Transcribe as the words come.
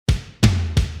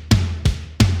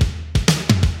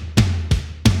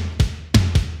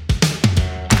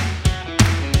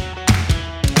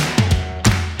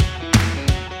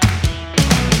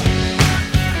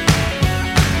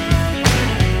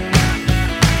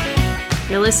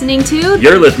You're listening to...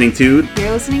 You're listening to...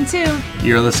 You're listening to...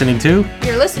 You're listening to...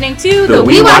 You're listening to the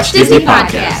We Watch Disney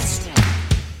podcast.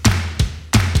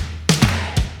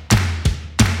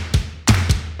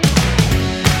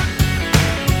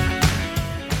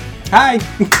 Hi!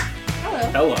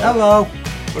 Hello. Hello!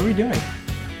 What are we doing?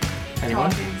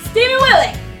 Anyone? Stevie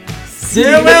Willie!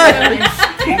 Stevie! Really?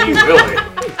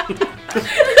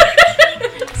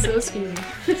 So Stevie.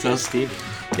 So, Stevie.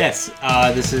 Yes,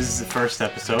 this is the first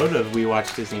episode of We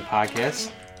Watch Disney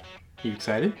podcast. You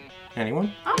excited?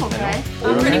 Anyone? I'm okay.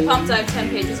 I'm pretty pumped. I have 10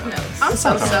 pages of notes. I'm so.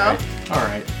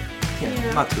 Alright.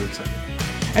 Yeah, not too excited.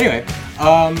 Anyway,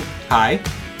 hi,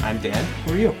 I'm Dan.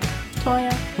 Who are you?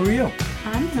 Toya. Who are you?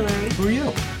 I'm Hillary. Who are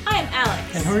you? I'm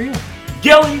Alex. And who are you?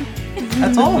 Gilly!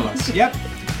 That's all of us. Yep.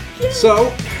 So,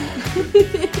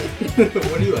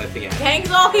 what are you laughing at? Gang's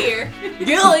all here.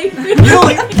 Gilly.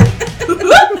 Really?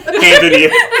 Handed you.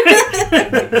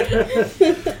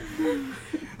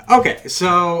 Okay,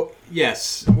 so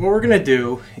yes, what we're gonna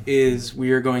do is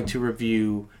we are going to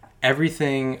review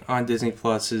everything on Disney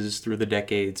Plus's Through the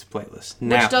Decades playlist.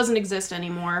 Now, Which doesn't exist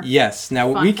anymore. yes.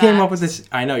 Now Fun we came up fact. with this.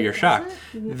 I know you're shocked.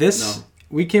 This No.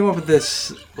 we came up with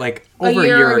this like A over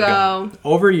year ago.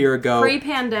 Over a year ago.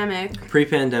 Pre-pandemic.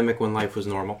 Pre-pandemic when life was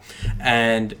normal,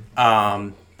 and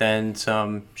then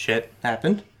some shit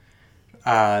happened.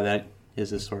 That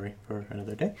is a story for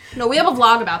another day. No, we have a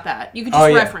vlog about that. You could just Oh,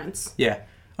 yeah. reference. Yeah.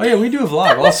 Oh yeah, we do a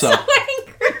vlog also.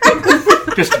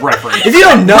 Just reference. If you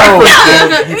don't know,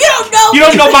 If you don't know, You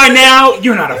don't know by now,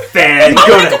 you're not a fan. go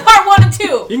go to to part 1 and 2.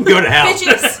 you can go to hell.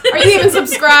 Bitches. Are you even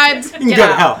subscribed? You can go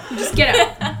to hell. Just get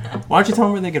out. Why don't you tell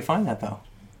them where they can find that though?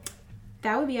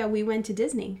 That would be how We Went to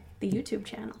Disney, the YouTube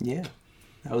channel. Yeah,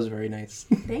 that was very nice.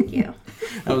 Thank you.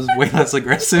 That was way less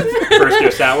aggressive. First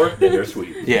they're sour, then they're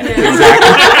sweet. Yeah,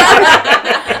 exactly.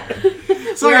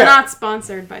 So We are yeah, not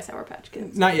sponsored by Sour Patch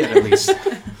Kids. not yet at least.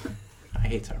 I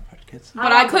hate Sour Patch Kids.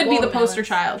 But I could be the poster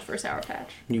child for Sour Patch.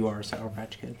 You are a Sour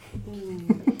Patch Kid. I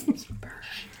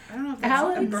don't know if that's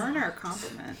Alex? a burn or a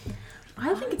compliment.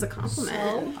 I think it's a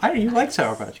compliment. You like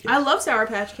Sour Patch Kids? I love Sour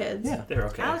Patch Kids. Yeah. They're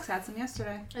okay. Alex had some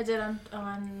yesterday. I did on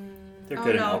They're Oh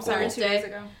good no, in I'm sorry, alcohol. 2 days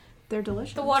ago. They're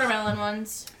delicious. the watermelon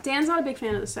ones. Dan's not a big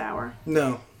fan of the sour.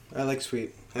 No, I like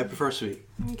sweet. I prefer sweet.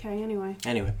 Okay, anyway.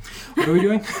 Anyway, what are we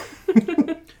doing?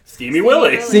 Steamy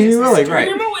Willie. Steamy Willie, right.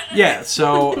 Yeah,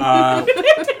 so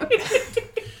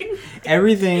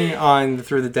everything on the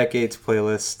Through the Decades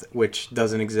playlist, which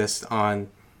doesn't exist on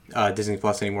Disney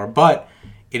Plus anymore, but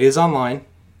it is online.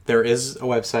 There is a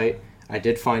website. I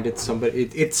did find it.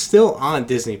 It's still on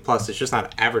Disney Plus. It's just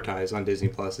not advertised on Disney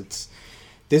Plus. It's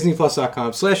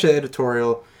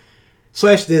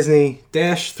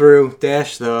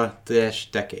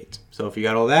disneyplus.com/editorial/Disney-through-the-decades. So if you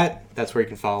got all that, that's where you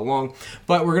can follow along.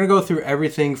 But we're going to go through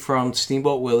everything from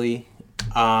Steamboat Willie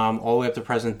all the way up to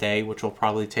present day, which will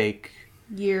probably take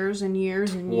Years and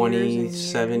years and years.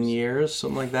 27 and years,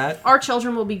 something like that. Our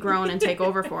children will be grown and take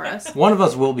over for us. One of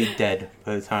us will be dead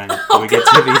by the time we get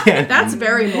to the end. That's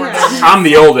very morbid. I'm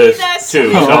the oldest,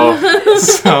 too, so...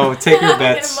 So take your An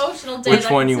bets. emotional day Which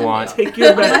like one you Nintendo. want. Take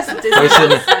your bets. Unless Disney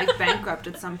goes like bankrupt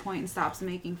at some point and stops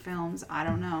making films, I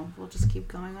don't know. We'll just keep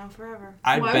going on forever.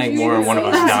 I'd Why bank would you more on one of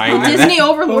us dying than Disney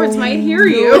overlords might hear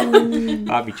you. that.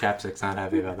 Bobby Chapstick's not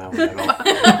happy about that one at all.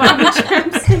 Bobby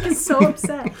Chapstick is so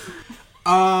upset.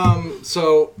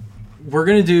 So we're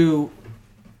gonna do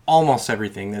almost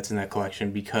everything that's in that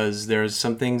collection because there's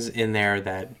some things in there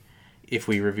that if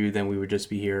we reviewed them, we would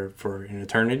just be here for an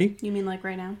eternity. You mean like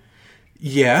right now?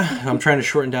 Yeah, I'm trying to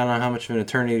shorten down on how much of an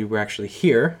eternity we're actually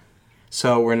here.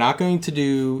 So we're not going to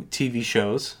do TV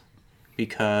shows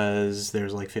because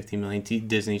there's like 50 million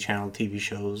Disney Channel TV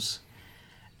shows.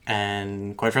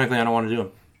 And quite frankly, I don't want to do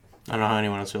them. I don't know how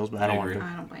anyone else feels, but I don't want to do them.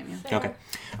 I don't blame you. Okay.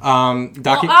 Well,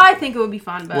 I think it would be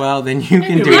fun, but Well, then you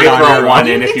can do We it can on throw your one own.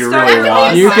 in if you start really with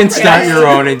want. You can start your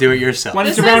own and do it yourself. When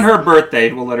it's around her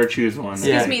birthday, we'll let her choose one.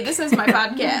 Yeah. excuse me, this is my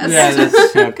podcast. Yeah,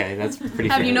 that's okay. That's pretty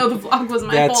Have fair. you know the vlog was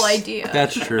my whole idea.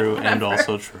 That's true and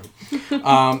also true.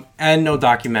 And no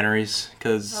documentaries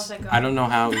because Oh, thank God. I don't know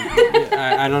how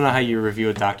I don't know how you review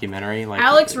a documentary. Like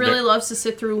Alex really loves to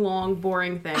sit through long,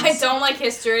 boring things. I don't like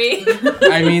history.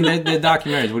 I mean the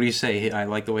documentaries. What do you say? I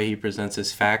like the way he presents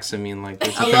his facts. I mean, like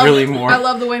there's nothing really more. I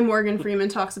love the way Morgan Freeman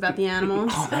talks about the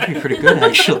animals. Oh, that'd be pretty good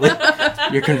actually.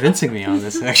 You're convincing me on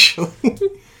this actually.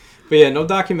 But yeah, no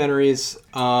documentaries.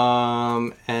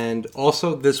 And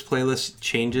also this playlist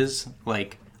changes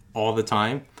like all the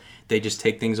time. They just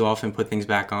take things off and put things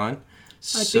back on.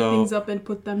 I pick things up and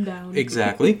put them down.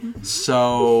 Exactly.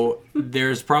 So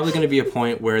there's probably going to be a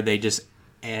point where they just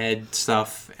add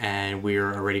stuff, and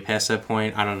we're already past that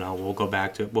point. I don't know. We'll go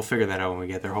back to it. We'll figure that out when we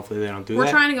get there. Hopefully they don't do We're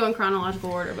that. trying to go in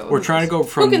chronological order, but We're trying to go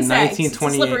from who can say? It's a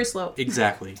 1928. slippery slope.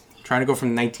 Exactly. Trying to go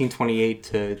from 1928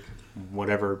 to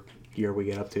whatever year we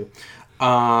get up to.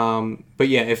 But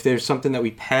yeah, if there's something that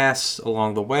we pass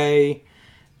along the way,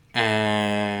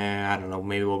 and I don't know,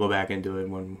 maybe we'll go back and do it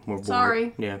when we're bored.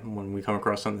 Sorry. Yeah, when we come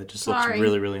across something that just Sorry. looks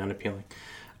really, really unappealing.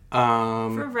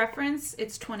 For reference,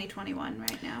 it's 2021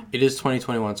 right now. It is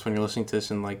 2021, so when you're listening to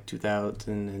this in like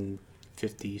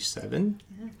 2057.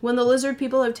 When the lizard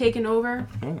people have taken over,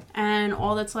 Oh. and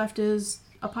all that's left is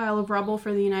a pile of rubble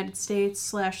for the United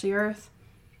States / the Earth.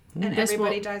 And This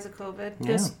everybody will- dies of COVID.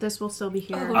 Yeah. This will still be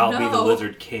here. Oh. I'll be the No.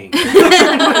 Lizard King.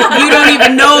 You don't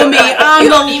even know me. I'm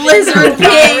the lizard My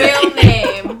king. real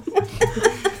name.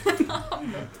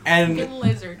 And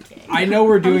Lizard King. I know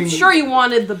we're doing... I'm sure you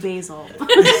wanted the basil.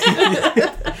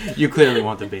 You clearly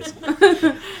want the basil.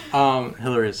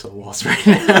 Hillary is so lost right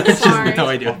now. She has Sorry. no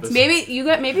idea. What this Maybe you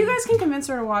guys can convince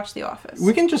her to watch The Office.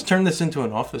 We can just turn this into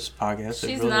an office podcast. if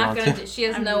She's we really not want gonna to. do, she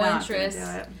has I'm no not interest.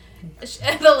 gonna do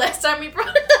it. The last time we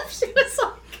brought it up, she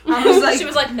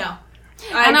was like, no.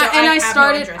 I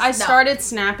started No. started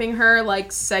snapping her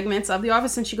like segments of The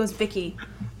Office, and she goes, Vicky,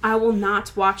 I will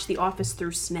not watch The Office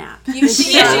through Snap. She's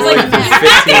like, Yeah. you're not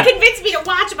gonna convince me to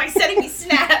watch it by sending me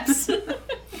snaps.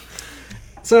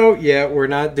 So yeah, we're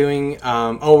not doing.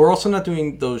 We're also not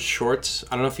doing those shorts.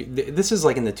 I don't know if this is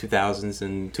like in the 2000s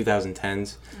and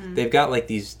 2010s. They've got like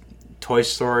these Toy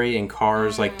Story and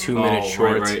Cars like 2-minute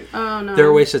shorts. Right. Oh no. They're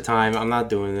a waste of time. I'm not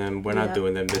doing them. We're not Yeah.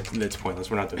 doing them. It's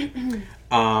pointless. We're not doing it.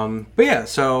 But yeah,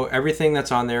 so everything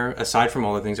that's on there, aside from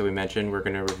all the things that we mentioned, we're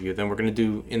going to review them. We're going to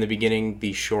do, in the beginning,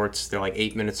 these shorts. They're like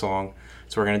 8 minutes long.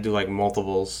 So we're going to do like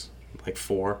multiples, like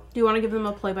 4. Do you want to give them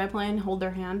a play-by-play and hold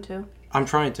their hand too? I'm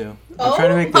trying to. I'm trying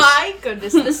to make this... my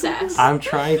goodness, the sass. I'm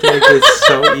trying to make this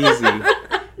so easy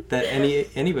that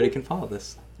anybody can follow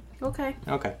this. Okay.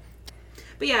 Okay.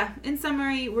 But yeah, in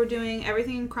summary, we're doing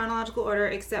everything in chronological order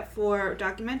except for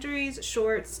documentaries,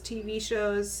 shorts, TV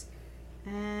shows,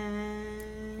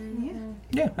 and yeah.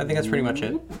 Yeah, I think that's pretty much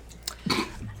it.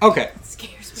 Okay.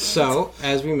 Scares me. So,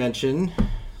 as we mentioned,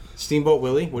 Steamboat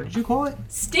Willie, what did you call it?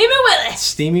 Steamy Willie.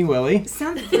 Steamy Willie. It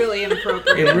sounds really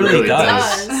inappropriate. It really really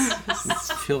does. does.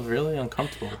 I feel really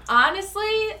uncomfortable.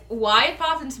 Honestly, why it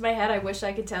popped into my head, I wish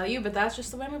I could tell you, but that's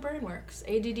just the way my brain works.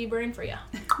 ADD brain for ya.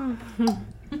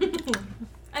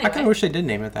 I kind of wish they did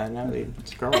name it that. Now they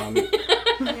just grow on me.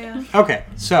 Yeah. Okay,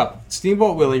 so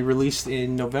Steamboat Willie, released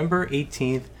in November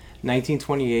 18th,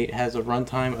 1928, has a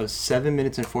runtime of 7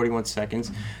 minutes and 41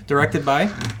 seconds. Directed by...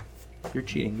 You're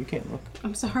cheating. You can't look.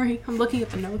 I'm sorry. I'm looking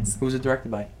at the notes. Who's it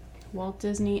directed by? Walt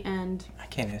Disney and I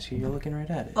can't ask you. You're looking right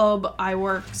at it.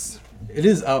 iWorks. It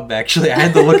is Ub, actually. I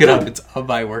had to look it up. It's Ub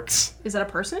iWorks. Is that a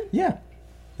person? Yeah.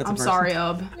 That's a I'm person. sorry,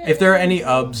 Ub. If there are any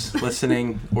Ubs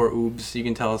listening, or Oobs, you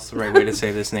can tell us the right way to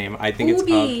say this name. I think it's Ub.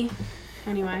 Ubi.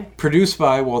 Anyway, Produced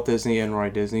by Walt Disney and Roy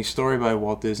Disney. Story by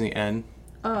Walt Disney and...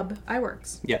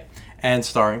 iWorks. Yeah. And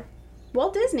starring...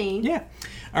 Walt Disney. Yeah.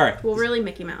 All right. Well, really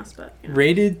Mickey Mouse, but you know.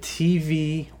 Rated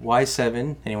TV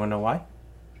Y7. Anyone know why?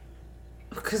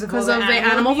 Because of the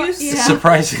animal abuse? Yeah.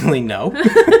 Surprisingly, no.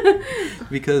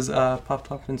 Because Puff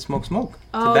Puff and Smoke Smoke.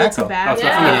 Oh, Tobacco. tobacco. That's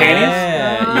not from the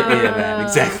panties? Yeah, that,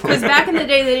 exactly. Because back in the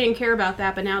day, they didn't care about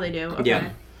that, but now they do. Okay. Yeah.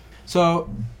 So,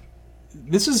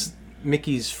 this is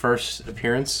Mickey's first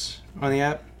appearance on the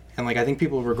app. And, like, I think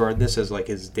people regard this as, like,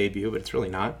 his debut, but it's really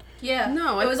not. Yeah.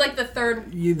 No, it was like the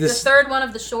third The third one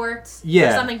of the shorts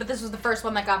Yeah. or something, but this was the first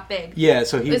one that got big. Yeah,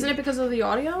 so he... Isn't it because of the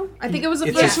audio? I think it was the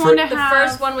It's first his one to The have.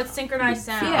 first one with synchronized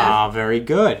sound. Yeah. Ah, very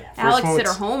good. First Alex one did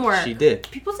her with- homework. She did.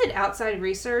 People did outside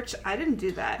research. I didn't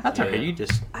do that. That's alright, you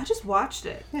just... I just watched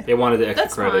it. They wanted the extra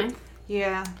That's credit. fine.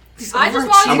 Yeah. I just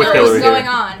wanted I'm to with know what was Hillary going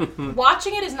on.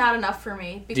 Watching it is not enough for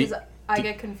me because I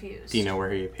get confused. Do you know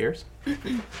where he appears?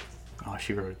 Oh,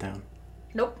 she wrote it down.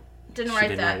 Nope. Didn't She write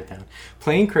didn't that. write it down.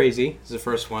 Plain Crazy is the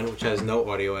first one, which has no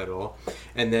audio at all.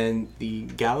 And then the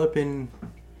Gallopin'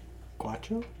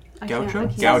 Gaucho? I can't- I Gaucho?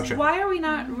 can't- Gaucho. Why are we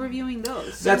not reviewing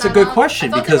those? That's a not good on- question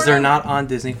I thought they because were they're on- not on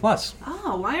Disney Plus.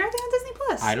 Oh, why aren't they on Disney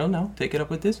Plus? I don't know. Take it up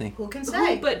with Disney. Who can Who,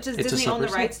 say? but does It's a Disney own the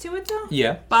slippery rights to it though?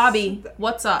 Yeah. Bobby,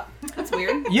 what's up? That's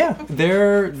weird. Yeah,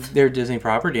 they're Disney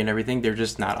property and everything. They're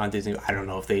just not on Disney. I don't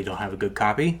know if they don't have a good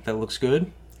copy that looks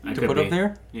good That to could put be. up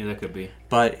there, Yeah, that could be.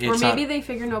 but Or it's maybe not. they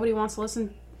figure nobody wants to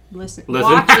listen, watch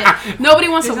it. Nobody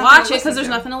wants to There's nothing watch to it because listen there's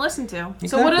to. nothing to listen to.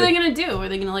 So what are Exactly. they gonna do? Are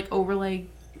they gonna like overlay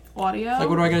audio? Like,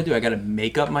 what do I gotta do? I gotta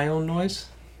make up my own noise?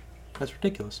 That's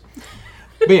ridiculous.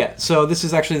 But yeah, so this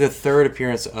is actually the third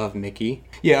appearance of Mickey.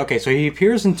 Yeah, okay, so he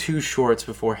appears in 2 shorts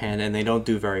beforehand, and they don't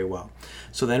do very well.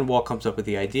 So then Walt comes up with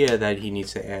the idea that he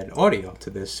needs to add audio to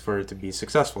this for it to be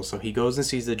successful. So he goes and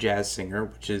sees The Jazz Singer,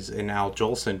 which is an Al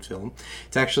Jolson film.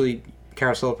 It's actually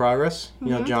Carousel of Progress. You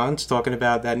know, John's talking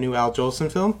about that new Al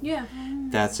Jolson film. Yeah.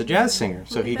 That's The Jazz Singer.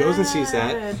 So he goes and sees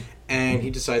that, and he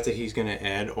decides that he's going to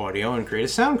add audio and create a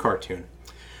sound cartoon.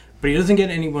 But he doesn't get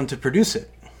anyone to produce it.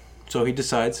 So he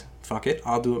decides, fuck it,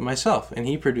 I'll do it myself. And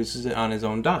he produces it on his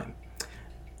own dime.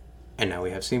 And now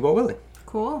we have Steamboat Willie.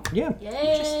 Cool. Yeah.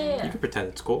 Yeah. You can pretend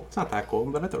it's cool. It's not that cool,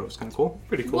 but I thought it was kind of cool.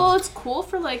 Pretty cool. Well, it's cool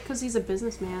for like because he's a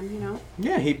businessman, you know.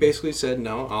 Yeah, he basically said,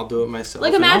 no, I'll do it myself.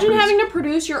 Like and I'll imagine produce having to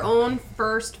produce your own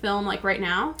first film like right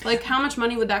now. Like how much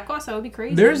money would that cost? That would be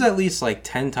crazy. There's at least like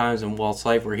 10 times in Walt's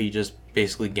life where he just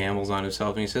basically gambles on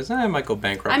himself and he says, I might go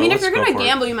bankrupt. I mean, but if you're let's gonna go for it."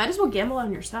 gamble, you might as well gamble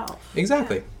on yourself.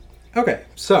 Exactly. Okay,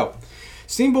 so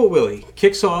Steamboat Willie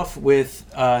kicks off with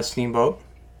Steamboat,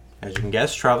 as you can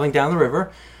guess, traveling down the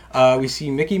river. We see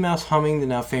Mickey Mouse humming the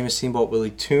now famous Steamboat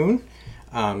Willie tune.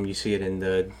 You see it in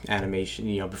the animation,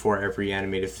 you know, before every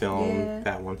animated film,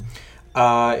 that one.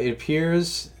 It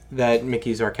appears that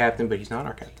Mickey's our captain, but he's not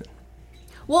our captain.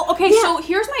 Well, okay, so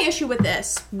here's my issue with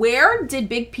this. Where did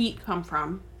Big Pete come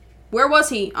from? Where was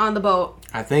he on the boat?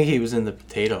 I think he was in the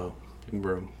potato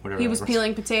room, whatever. He was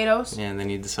peeling potatoes. Yeah, and then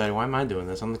he decided, why am I doing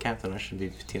this? I'm the captain. I should be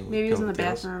peeling. Maybe he was in the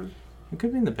potatoes. bathroom. It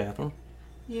could be in the bathroom.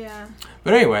 Yeah.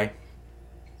 But anyway,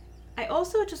 I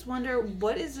also just wonder,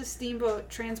 what is the steamboat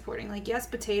transporting? Like, yes,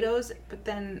 potatoes, but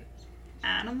then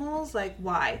animals? Like,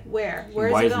 why? Where? Where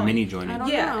is Why it is going? Minnie joining? I don't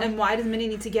Yeah, know. and why does Minnie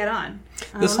need to get on?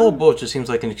 this whole boat just seems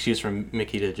like an excuse for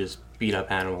Mickey to just beat up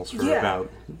animals for about,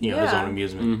 his Yeah. own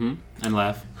amusement. Mm-hmm. And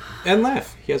laugh. And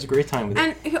laugh. He has a great time with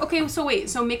it. And okay, so wait,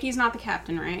 so Mickey's not the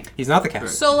captain, right? He's not the captain.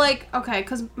 So like, okay,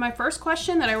 because my first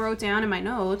question that I wrote down in my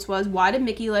notes was, why did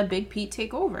Mickey let Big Pete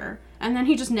take over? And then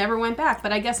he just never went back.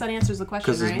 But I guess that answers the question,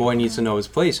 Because right? this boy needs to know his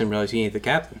place and realize he ain't the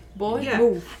captain. Boy, Yeah.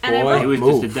 move. And I Boy. wrote, He was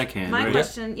Move. just a deckhand, my right?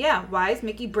 question, why is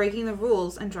Mickey breaking the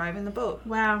rules and driving the boat?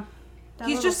 Wow. That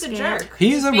He's little just a scamp. jerk.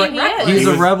 He's a being reckless. he's He a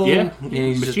was- rebel, yeah. and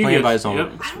he's just Mischievous. playing by his own Yep.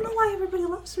 rules. I don't know why everybody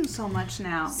loves him so much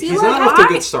now. See, He's like, not off to a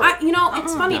good start. you know,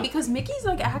 it's funny No. because Mickey's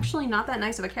like actually not that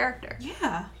nice of a character,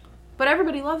 Yeah, but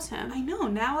everybody loves him. I know.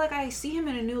 Now, like, I see him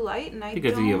in a new light, and I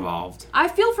Because don't... he evolved. I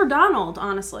feel for Donald,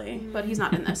 honestly, but he's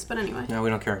not in this. But anyway, No, we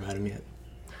don't care about him yet.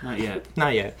 Not yet.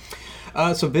 Not yet.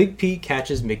 So Big Pete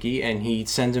catches Mickey and he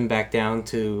sends him back down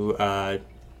to,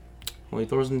 he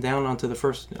throws him down onto the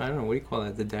first, I don't know, what do you call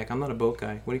that? The deck? I'm not a boat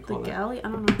guy. What do you the call that? galley. I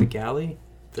don't know. The galley?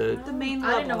 The main I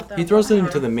level. didn't know what that He throws was. him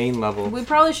to the main level. We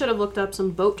probably should have looked up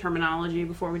some boat terminology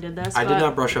before we did this. I but... did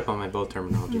not brush up on my boat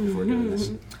terminology before doing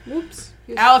this. Oops.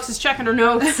 Alex is checking her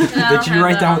notes. No, I don't Did you have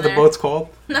write that down on what the there. boat's called?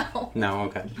 No. No,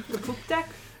 okay. The poop deck?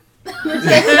 Poop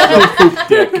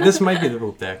deck. This might be the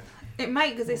poop deck. It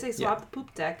might, because they say swap the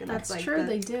poop deck, and That's that's, like true. the...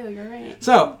 They do. You're right.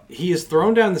 So, he is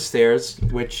thrown down the stairs,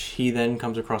 which he then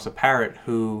comes across a parrot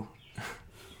who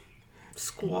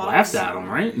squawks. Laughs at him,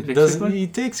 right? he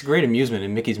takes great amusement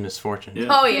in Mickey's misfortune. Yeah.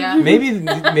 Oh yeah. Maybe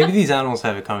these animals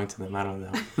have it coming to them. I don't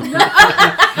know.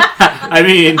 I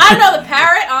mean, I don't know the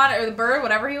parrot on or the bird,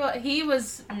 whatever he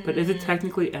was. but is it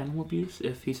technically animal abuse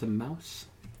if he's a mouse?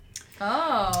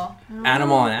 Oh.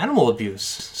 Animal on animal abuse.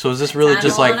 So is this really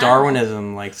just Animal like on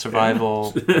Darwinism, like survival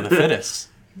of the fittest?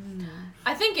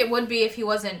 I think it would be if he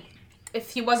wasn't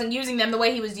using them the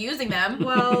way he was using them.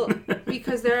 Well,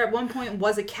 because there at one point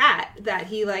was a cat that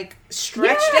he, like,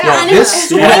 stretched out. Yeah, and this he's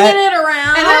swinging cat- it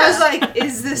around. And I was like,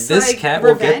 is this like, cat,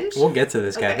 revenge? we'll get to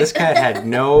this cat. Okay. This cat had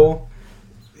no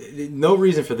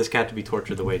reason for this cat to be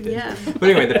tortured the way it did. Yeah. But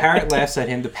anyway, the parrot laughs at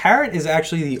him. The parrot is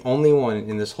actually the only one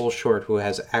in this whole short who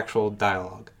has actual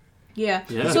dialogue. Yeah.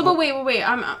 Yeah. So, but wait.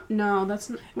 No, that's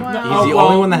not. Well, He's the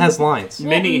only one that has lines.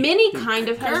 Minnie kind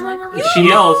of has like. She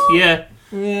yells, yeah.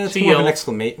 Yeah, it's She more of an yells.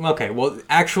 exclamation. Okay, well,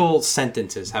 actual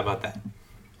sentences. How about that?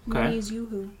 Okay. Minnie's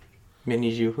yoo-hoo.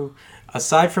 Minnie's yoo-hoo.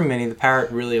 Aside from Minnie, the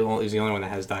parrot really is the only one that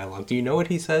has dialogue. Do you know what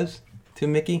he says to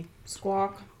Mickey?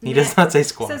 Squawk. He does not say It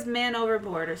squawk. says man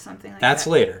overboard or something like That's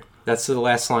that. later. That's the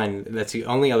last line. That's the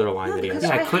only other line No, that he has. because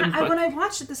Yeah, I couldn't put- when I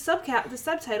watched it, the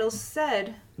subtitles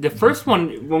said, The first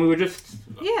one, when we were just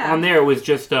yeah. on there, it was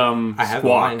just I have the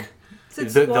squawk. line. said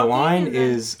The squawking, line and then-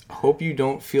 is, hope you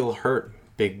don't feel hurt,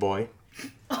 big boy.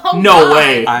 Oh, No my.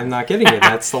 way. I'm not kidding you.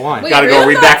 That's the line. We Gotta go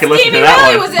really read back and thought listen to Stevie that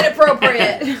Riley one. was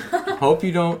inappropriate. Hope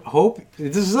you don't,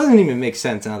 this doesn't even make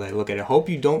sense now that I look at it. Hope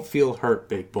you don't feel hurt,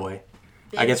 big boy.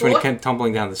 I guess when he boy? came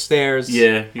tumbling down the stairs.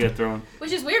 Yeah, you got thrown.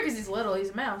 Which is weird because he's little. He's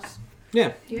a mouse.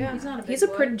 Yeah. Yeah. He's not a big He's a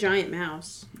boy. pretty giant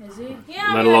mouse. Is he? Yeah. Let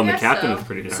I mean, alone I the guess captain so. is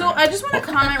pretty giant. So I just want to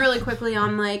comment really quickly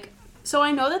on like. So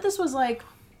I know that this was like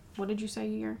What did you say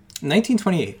year?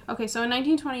 1928. Okay, so in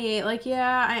 1928, like,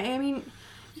 yeah, I mean,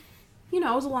 you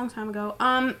know, it was a long time ago.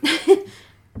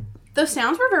 The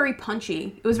sounds were very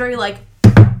punchy. It was very, like,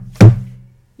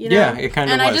 you know? Yeah, it kind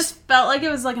of was. And I just felt like it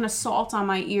was like an assault on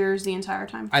my ears the entire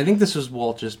time. I think this was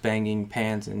Walt just banging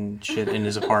pans and shit in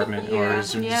his apartment or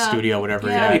his Yeah. studio, whatever.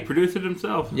 Yeah. He produced it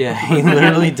himself. Yeah, he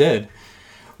literally did.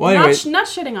 Well, anyway, Not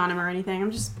shitting on him or anything. I'm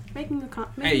just making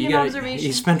hey, an observation.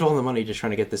 he spent all the money just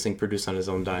trying to get this thing produced on his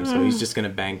own dime, so he's just going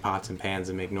to bang pots and pans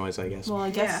and make noise, I guess. Well,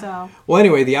 I guess so. Well,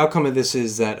 anyway, the outcome of this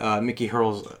is that Mickey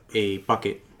hurls a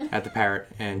bucket at the parrot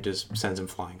and just sends him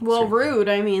flying. Well, So- rude.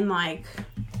 I mean, like,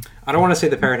 I don't want to say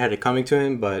the parrot had it coming to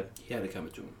him, but He had it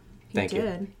coming to him. thank you.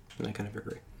 did. And I kind of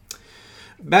agree.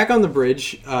 Back on the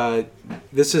bridge,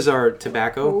 this is our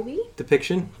tobacco Movie?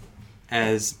 depiction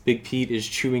as Big Pete is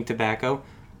chewing tobacco.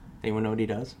 Anyone know what he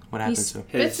does? What happens to him?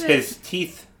 His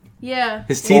teeth Yeah.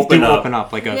 His teeth open do up. open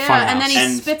up like a Yeah, funhouse. and then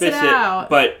he spits it out.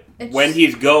 But It's when just-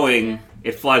 he's going,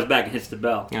 it flies back and hits the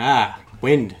bell.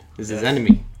 Wind is his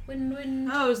enemy. Win.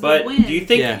 Oh, it was But the wind. do you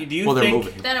think? Yeah. Do you Well, they're think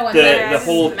moving. Then it went the better.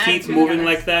 whole Smacked teeth me moving together.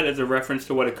 like that is a reference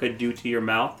to what it could do to your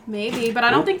mouth? Maybe, but I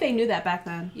don't think they knew that back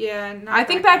then. Yeah, not I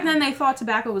think back then they thought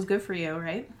tobacco was good for you,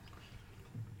 right?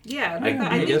 Yeah, I I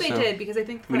think guess they so. did because I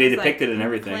think I mean, they that was, depicted it like, and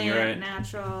everything, plant, you're right.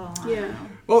 Natural. I Yeah. don't know.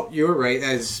 Well, you were right.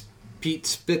 As Pete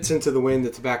spits into the wind, the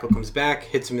tobacco comes back,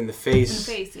 hits him in the In face,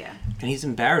 the face, yeah. and he's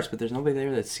embarrassed. But there's nobody there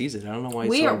that sees it. I don't know why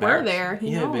he's We're so embarrassed. there. He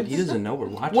Yeah, but knows. he doesn't know we're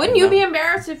watching. Wouldn't you no. be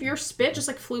embarrassed if your spit just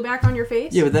like flew back on your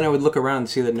face? Yeah, but then I would look around and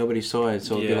see that nobody saw it,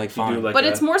 so it'd be like if you do fine. like But a-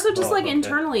 it's more so just oh, like okay.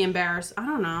 internally embarrassed. I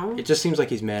don't know. It just seems like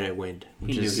he's mad at wind,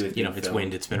 which He knew is, he was you know, being it's filmed.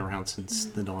 wind. It's been around since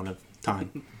the dawn of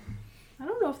time. I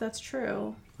don't know if that's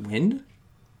true. Wind?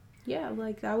 Yeah,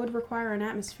 like that would require an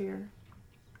atmosphere.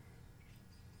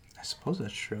 I suppose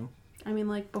that's true. I mean,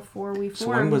 like before we So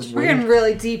formed. when was We're wind? getting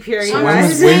really deep here, So you when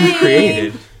was guys. wind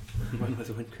created? When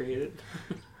was wind created?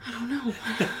 I don't know.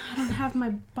 I don't have my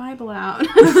Bible out.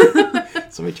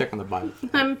 Somebody check on the Bible.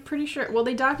 I'm pretty sure. Well,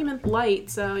 they document light,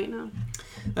 so you know.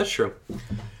 That's true.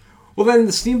 Well, then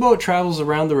the steamboat travels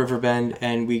around the river bend,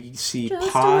 and we see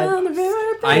Just Pod. around the river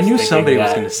I knew Thinking somebody was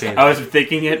that. going to say that. I was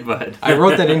thinking it, but I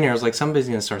wrote that in here. I was like, somebody's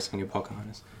going to start singing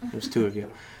Pocahontas. There's two of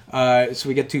you. So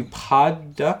we get to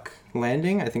Pod Duck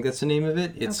Landing. I think that's the name of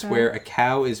it. It's Okay. where a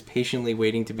cow is patiently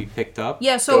waiting to be picked up.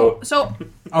 Yeah. So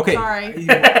Okay. Sorry.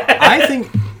 I think.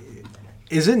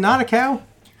 Is it not a cow?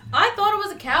 I thought it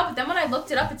was a cow, but then when I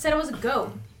looked it up, it said it was a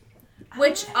goat.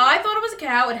 Which I thought it was a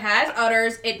cow. It has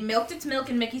udders. It milked its milk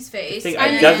in Mickey's face. I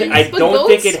I don't but think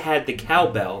goats- it had the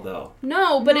cowbell though.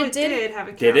 no, but No, it did. have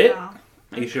a Did it? cowbell.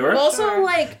 Are you sure? Also, Sure.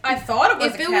 like I thought it was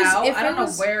if a it cow. was, if I don't it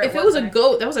was, know where if it was a at.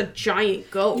 goat, that was a giant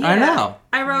goat. I know.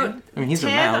 I wrote I mean, he's a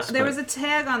tag. mouse. There but- was a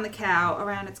tag on the cow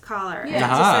around its collar. Yeah.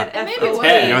 Aha. It just said Maybe it's FOB.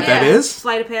 tag. You know what Yeah. that is?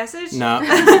 Flight of passage? No.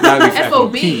 That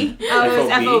would be FOB. Oh, it was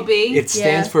FOB. FOB. It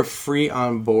stands Yeah. for free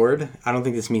on board. I don't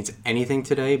think this means anything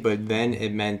today, but then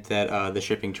it meant that the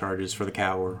shipping charges for the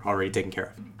cow were already taken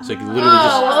care of. So you can literally Oh,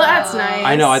 just. well, that's nice.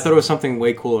 I know. I thought it was something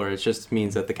way cooler. It just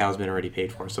means that the cow's been already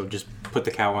paid for. So just put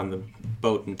the cow on the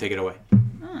boat and take it away.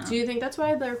 Do you think that's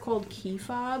why they're called key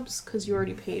fobs? Because you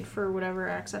already paid for whatever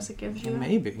access it gives you?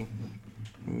 Maybe.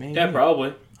 Yeah,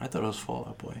 probably. I thought it was Fall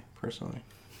Out Boy, personally.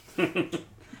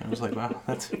 I was like, wow,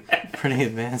 that's pretty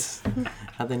advanced.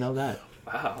 How'd they know that?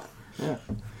 Wow. Yeah.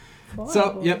 Fall Out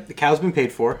So, Boy. yep, the cow's been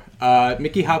paid for.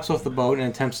 Mickey hops off the boat and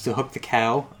attempts to hook the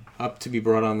cow up to be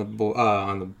brought on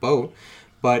the boat,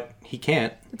 but he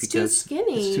can't. It's too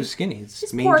skinny. It's too skinny. It's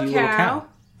This mangy poor little cow. cow.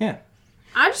 Yeah.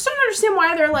 I just don't understand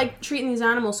why they're like treating these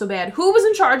animals so bad. Who was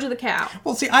in charge of the cow?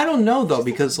 Well, see, I don't know though,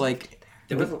 because like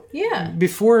It was, Yeah.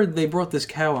 before they brought this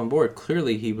cow on board,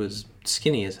 clearly he was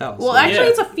skinny as hell. Well, so actually, Yeah.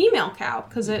 it's a female cow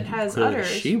because it has clearly udders.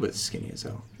 she was skinny as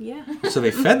hell. Yeah. So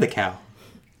they fed the cow.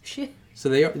 She. So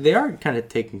they are kind of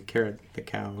taking care of the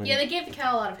cow. And Yeah, they gave the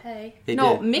cow a lot of hay. they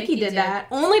No, did. Mickey Mickey did did. that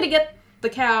only to get the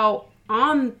cow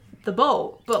on the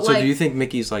boat. But So like, do you think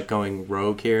Mickey's like going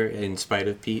rogue here in spite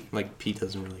of Pete? Like Pete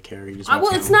doesn't really care. He just well,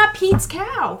 wants it's to- not Pete's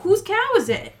cow. Whose cow is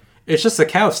it? It's just a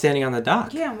cow standing on the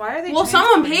dock. Yeah, why are they Well,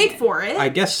 someone transporting paid it? for it. I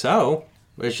guess so.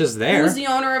 It's just there. Who's the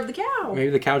owner of the cow? Maybe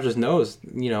the cow just knows,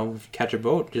 if you catch a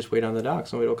boat, just wait on the dock.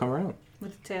 Somebody will come around.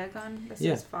 With the tag on that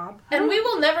Yeah. says fob. And we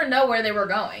will never know where they were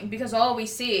going because all we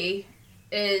see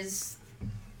is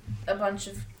a bunch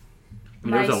of I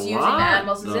mean, there's mice a using lot- the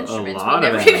animals as a instruments. lot We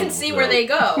of never even animals, see where though. they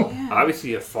go.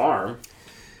 obviously a farm.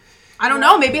 I don't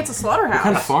know. Maybe it's a What kind of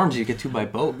slaughterhouse. farms do you get to by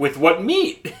boat? With what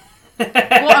meat? Well,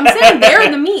 I'm saying they're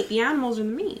the meat. The animals are the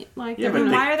meat. Like Yeah, they're but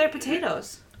gonna Why are there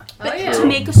potatoes? Oh yeah. to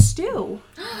make a stew.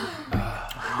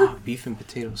 Beef and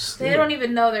potato stew. They don't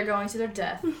even know they're going to their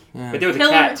death. Yeah. But there was a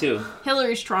Hillary- cat too.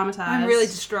 Hillary's traumatized. I'm really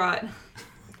distraught.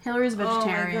 Hillary's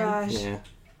vegetarian. Oh my gosh. Yeah.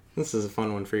 This is a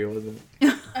fun one for you, wasn't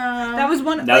it? That was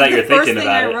one. Now like, that you're the first thinking thing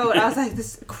about I it. wrote. I was like,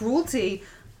 this cruelty.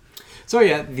 So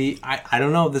yeah, I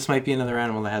don't know. This might be another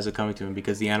animal that has it coming to him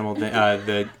because the animal,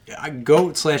 the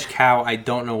goat/cow. I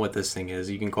don't know what this thing is.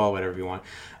 You can call it whatever you want.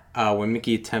 When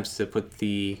Mickey attempts to put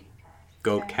the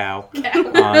goat cow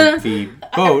on the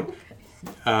boat,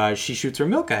 she shoots her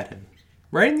milk at him,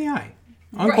 right in the eye,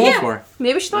 uncalled yeah. for.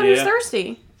 Maybe she thought he was Yeah.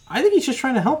 thirsty. I think he's just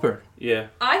trying to help her. Yeah.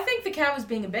 I think the cat was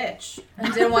being a bitch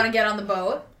and didn't want to get on the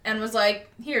boat and was like,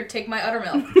 "Here, take my udder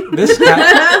milk." This cow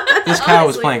was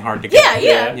Honestly. playing hard to get. Yeah,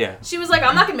 yeah. Yeah. She was like,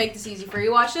 "I'm not gonna make this easy for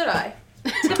you. Why should I?"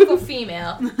 Typical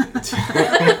female.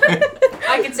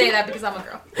 I can say that because I'm a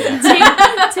girl.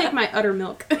 Take my udder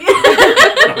milk.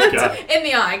 Oh god. In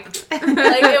the eye.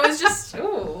 Like, it was just,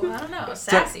 ooh, I don't know,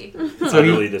 sassy. It's So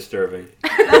utterly disturbing.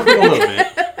 a little bit.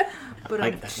 But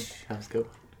Like that was good.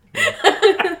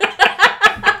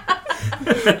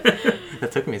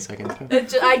 That took me a second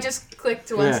too. I just clicked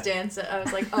to one Yeah. stance. I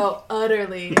was like, oh,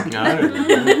 utterly.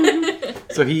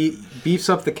 So he beefs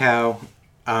up the cow,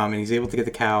 and he's able to get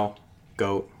the cow,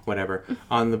 goat, whatever,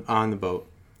 on the boat.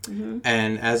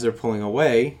 And as they're pulling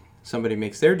away, somebody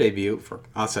makes their debut for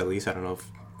us at least. I don't know if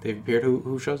they've appeared.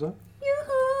 Who shows up?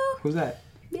 Yoo-hoo. Who's that?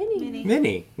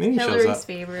 Minnie. Minnie shows Hillary's up.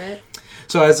 favorite.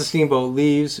 So as the steamboat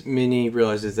leaves, Minnie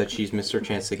realizes that she's missed her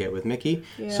chance to get with Mickey.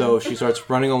 Yeah. So she starts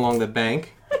running along the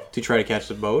bank to try to catch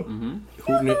the boat,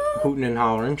 hooting and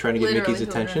hollering, trying to get Literally Mickey's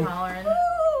hooting and attention. hollering.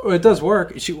 Well, it does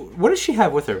work. What does she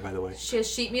have with her, by the way? She has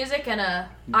sheet music and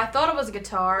I thought it was a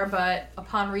guitar, but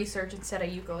upon research it said a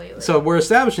ukulele. So we're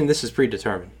establishing this is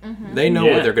predetermined. They know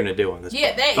Yeah. what they're going to do on this.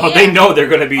 yeah, they, Oh, yeah. they know they're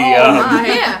gonna be. my.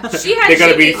 Yeah, she had They're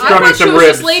gonna sheet be music. I strumming thought she some was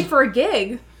ribs. just late for a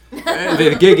gig.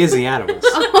 The gig is the animals.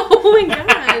 Oh my god.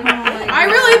 I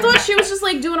really thought she was just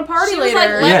like doing a party She was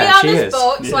later. like, let Yeah, me on she this is.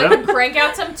 boat so I Yeah. can crank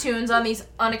out some tunes on these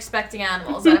unexpected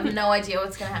animals. I have no idea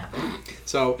what's gonna happen.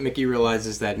 So Mickey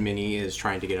realizes that Minnie is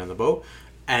trying to get on the boat,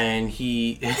 and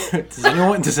he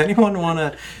does anyone want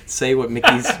to say what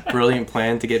Mickey's brilliant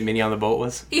plan to get Minnie on the boat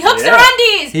was? He hooks Yeah. her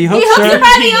undies! He hooks her her-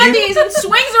 by the He- undies and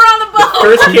swings her on the boat!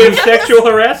 First kid sexual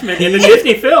harassment in the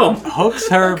Disney film. Hooks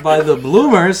her by the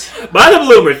bloomers By the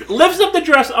bloomers, lifts up the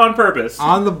dress on purpose.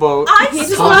 on the boat. He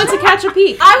just wanted to catch a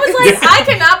peek. I was like, I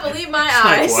cannot believe my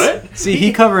Like, eyes. what? See,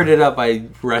 he covered it up by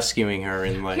rescuing her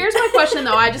and like. Here's my question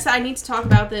though. I need to talk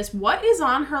about this. What is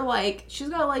on her like? She's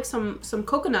got like some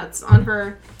coconuts on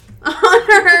her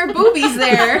boobies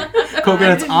there.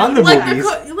 Coconuts on the like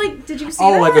boobies. like did you see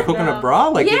Oh, that? like a coconut bra?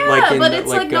 Like yeah, like in but the- it's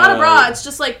like not a bra. It's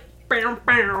just like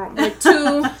like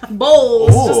two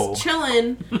bowls Oh. just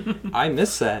chilling. I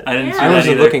missed that. I didn't Yeah. see I that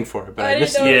wasn't either. looking for it, but I I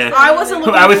missed didn't it. know. Yeah. I wasn't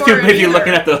looking I was for too it busy either.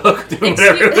 looking at the hook. Doing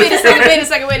Excuse, whatever.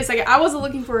 wait a second. I wasn't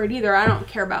looking for it either. I don't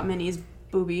care about Minnie's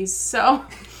boobies. So,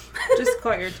 just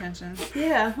caught your attention.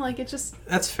 yeah, like it just.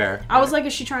 That's fair. I was like,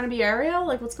 is she trying to be Ariel?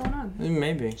 Like, what's going on?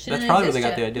 Maybe. That's didn't probably where they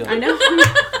exist got the idea. I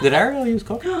know. Did Ariel use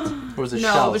coconuts? Or was it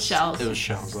No, shells? it was shells. It was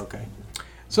shells, okay.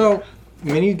 So,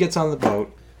 Minnie gets on the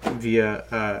boat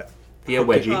via Yeah,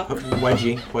 wedgie.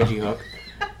 wedgie hook.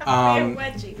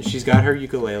 She's got her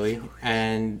ukulele,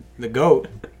 and the goat,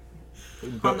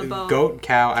 On the boat. goat,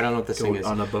 cow, I don't know what this thing is,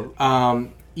 On a boat.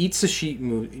 eats the sheet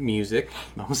music.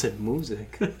 I almost said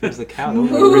music. It was the cow. That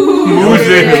was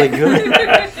really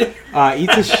good.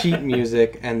 Eats the sheet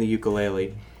music and the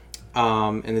ukulele.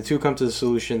 And the two come to the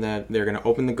solution that they're going to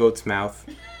open the goat's mouth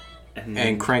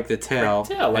and crank the tail.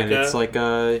 Like and it's like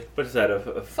a... What is that?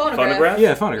 A Phonograph.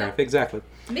 Yeah, phonograph, exactly.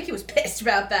 Mickey was pissed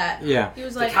about that. Yeah. He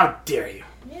was Like, like, how dare you?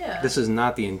 yeah. This is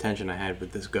not the intention I had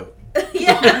with this goat.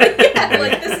 yeah,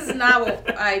 like this is not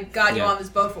what I got you Yeah. on this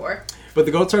boat for. But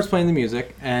the goat starts playing the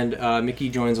music, and Mickey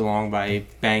joins along by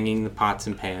banging the pots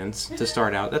and pans to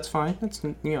start out. That's fine. That's,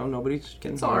 nobody's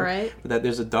getting It's all harmed. right. But that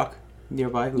there's a duck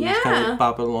nearby who's Yeah. kind of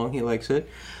bopping along. He likes it.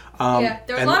 Yeah,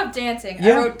 there was a and lot of dancing.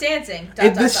 Yeah. I wrote dancing,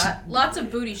 This- Lots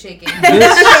of booty shaking.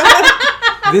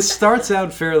 This starts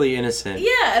out fairly innocent,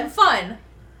 Yeah, and fun.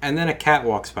 and then a cat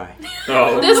walks by.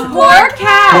 Oh, This poor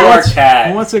cat. poor cat.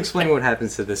 Who wants to explain what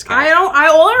happens to this cat? All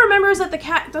I remember is that the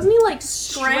cat doesn't he like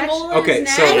strangle Okay, his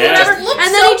neck? so- He Yeah. just looked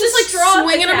And then so he just like distraught, the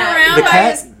swinging him cat. around The by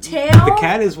cat- his tail. The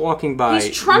cat is walking by,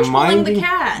 He's trunchbuling the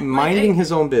cat. Like, minding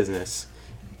his own business,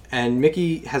 and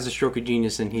Mickey has a stroke of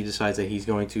genius, and he decides that he's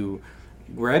going to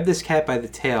grab this cat by the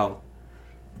tail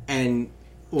and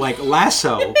like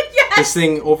lasso this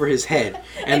thing over his head.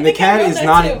 And the think I cat wrote is that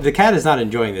not too. the cat is not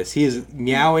enjoying this. He is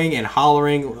meowing and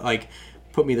hollering like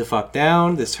put me the fuck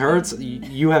down. This hurts.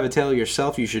 You have a tail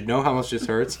yourself. You should know how much this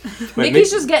hurts. But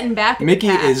Mickey's just getting back at Mickey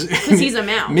the cat is because he's a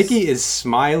mouse. Mickey is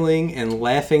smiling and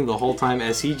laughing the whole time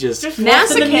as he just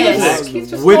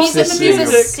masochist. whips this He's a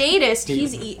thing. sadist. He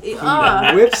He's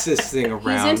whips this thing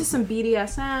around. into some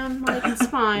BDSM. Like, it's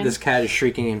fine. This cat is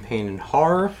shrieking in pain and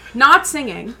horror. Not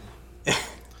singing.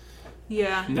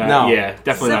 Yeah. No. Yeah,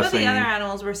 definitely Some not of the singing. other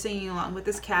animals were singing along, but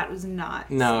this cat was not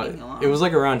singing No, along. it was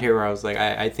like around here where I was like,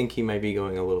 I think he might be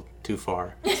going a little too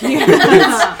far.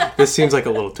 This seems like a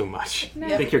little too much.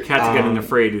 I think your cat's getting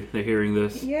afraid they're hearing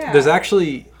this. Yeah. There's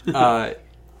actually an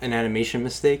animation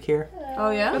mistake here. Oh,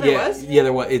 yeah? there was? Yeah,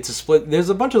 there was. It's a split. There's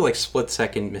a bunch of like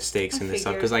split-second mistakes in this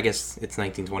stuff figured. because I guess it's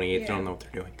 1928. They don't know what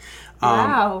they're doing.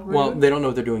 Wow, Well, rude. they don't know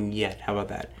what they're doing yet. How about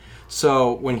that?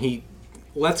 So when he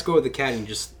lets go of the cat and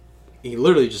he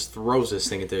literally just throws this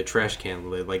thing into a trash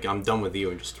can lid, like I'm done with you,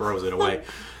 and just throws it away.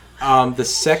 The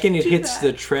second it hits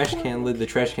the trash can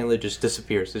lid just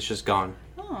disappears. It's just gone,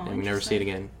 Oh, and we never see it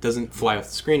again. Doesn't fly off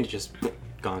the screen. It's just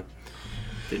gone.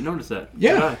 Didn't notice that.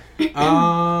 Yeah.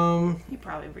 You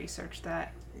probably researched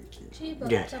that.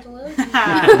 Yeah.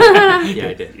 Yeah,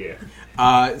 I did.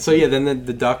 Yeah. So yeah, then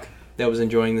the duck that was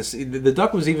enjoying this, the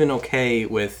duck was even okay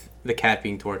with the cat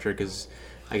being tortured because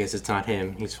I guess it's not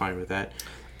him. He's fine with that.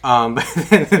 But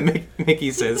then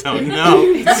Mickey says, "Oh no,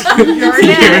 You're you're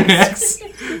next."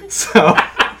 next." So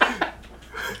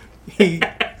he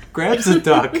grabs the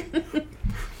duck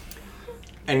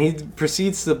and he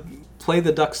proceeds to play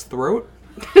the duck's throat.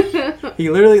 He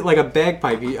literally, like a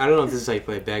bagpipe. I don't know if this is how you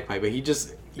play a bagpipe, but he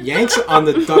just yanks on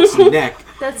the duck's neck.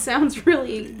 That sounds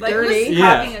really Like, dirty. was-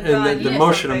 Yeah, Cocking a and gun the or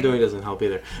motion I'm something. doing doesn't help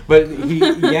either. But he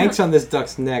yanks on this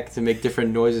duck's neck to make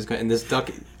different noises, and this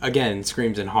duck again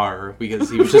screams in horror because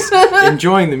he was just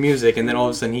enjoying the music, and then all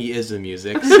of a sudden he is the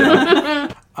music.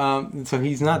 So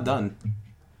he's not done.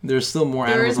 There's still more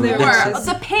There animals is on the more. deck.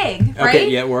 The pig, right? Okay,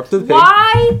 yeah, we're up to the pig.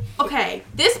 Why? Okay,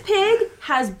 this pig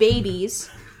has babies.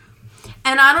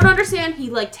 And I don't understand.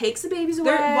 He, like, takes the babies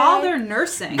away. While they're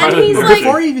nursing. And he's like...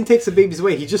 Before he even takes the babies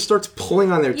away, he just starts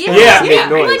pulling on their tails Yeah, to make yeah.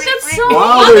 noise. Like, that's so...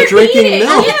 While they're drinking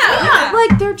milk. Yeah,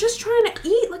 like, they're just trying to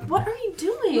eat. Like, what are you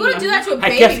doing? You wouldn't do that to a I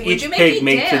baby, guess would each you? pig Mickey?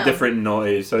 makes Damn. a different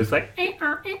noise, so it's like.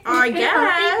 I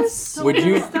guess. up.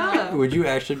 Would you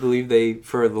actually believe they,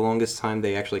 for the longest time,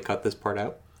 they actually cut this part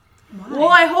out? Well,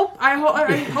 I hope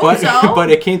But so.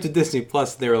 but it came to Disney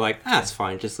Plus. They were like, it's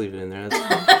fine, just leave it in there.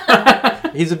 That's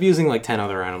fine. He's abusing like 10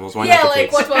 other animals. Why Yeah, not the like,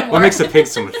 pigs? what's one more? What makes the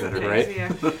pigs so much better, right?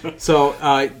 Yeah. So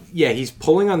yeah, he's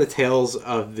pulling on the tails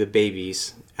of the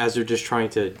babies as they're just trying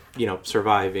to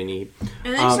survive and eat.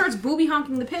 And then he starts booby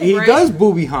honking the pig, He right? does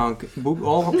booby honk,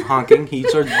 all honking. He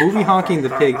starts booby honking the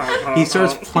pig. He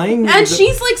starts playing. And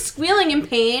she's, like, squealing in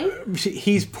pain.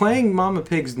 He's playing Mama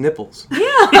Pig's nipples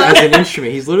Yeah. as an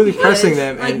instrument. He's literally pressing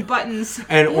them Like and buttons.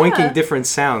 oinking different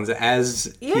sounds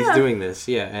as he's Yeah. doing this.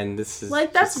 Yeah, and this is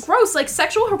Like, that's gross. Like,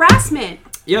 sexual harassment.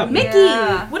 yeah. Mickey,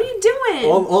 Yeah. what are you doing?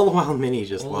 All the while, Minnie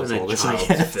just All loves in a all this. I child's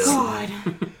guess. film. God.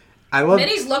 I love.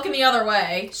 Minnie's looking the other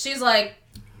way. She's like,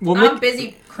 Well, I'm Mick-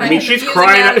 busy I cranking mean, she's the music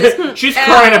crying. out of this- She's out.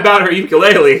 crying about her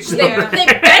ukulele. So. They, they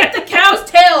bent the cow's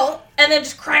tail and then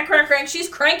just crank. She's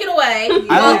cranking away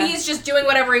while like- he's just doing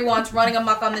whatever he wants, running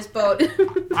amok on this boat.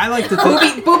 I like to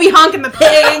think. booby honking the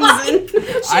pigs. And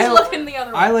She's I- looking the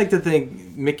other way. I like to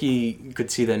think Mickey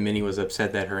could see that Minnie was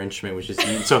upset that her instrument was just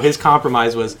eaten. So his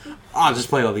compromise was, I'll just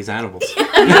play all these animals.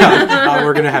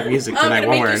 We're gonna have music I'm tonight, gonna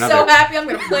one make way or you another. so happy. I'm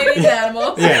gonna play these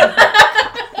animals. Yeah.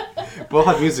 We'll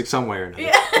have music some way or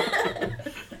another.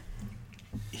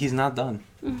 He's not done.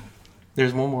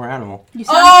 There's one more animal.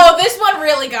 Oh, this one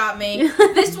really got me.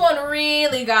 This one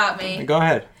really got me. Go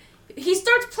ahead. He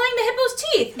starts playing the hippo's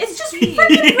teeth. It's just freaking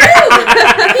rude.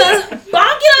 He's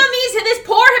bonking on this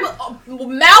poor hippo,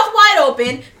 mouth wide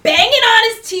open, banging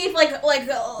on his teeth like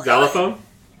Xylophone?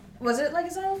 Was it like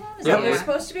a xylophone? Is Yep. that what it was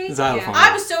supposed to be? Xylophone.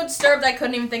 I was so disturbed I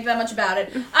couldn't even think that much about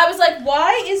it. I was like,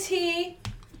 why is he...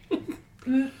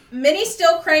 Minnie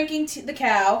still cranking the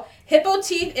cow, hippo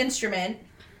teeth instrument.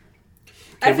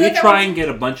 Can we try and get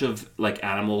a bunch of like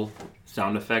animal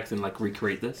sound effects and like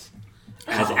recreate this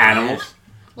as animals?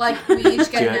 Like, we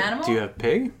each get an Do animal? you have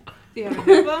pig? Do you have a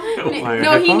hippo? Like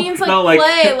no, a he hippo? means like, No, like-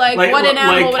 play, like, like- what an like-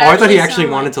 animal would Oh, I thought he sound actually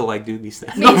like. wanted to like do these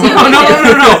things. Me too. No,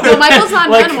 No, Michael's not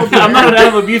an Like, animal I'm not an abuser.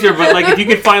 animal abuser, but like if you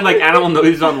could find like animal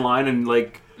noises online and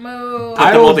like Moo.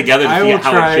 put them all together to see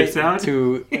how it should sound.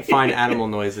 to find animal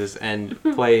noises and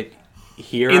play it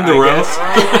here In the I room. guess.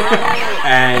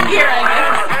 And Here,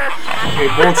 I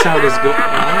it won't sound as good.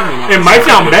 I don't know. It might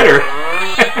sound better.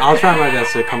 I'll try my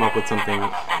best to come up with something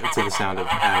to the sound of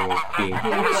animals being guess.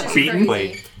 It's just Beaten. crazy.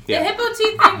 played. The Yeah. hippo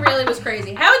teeth thing really was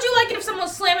crazy. How would you like it if someone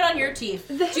was slamming on your teeth.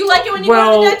 Do you like it when you go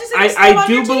Well, to the dentist and they step I on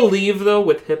your do teeth? believe though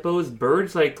with hippos,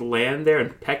 birds like land there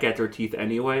and peck at their teeth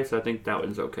anyway, so I think that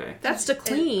one's okay. That's to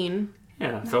clean.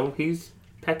 Yeah, so he's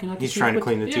pecking at the He's teeth trying to with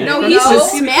clean the teeth. No, No. he's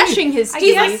just smashing his I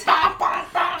teeth. guess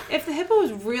if the hippo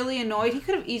was really annoyed, he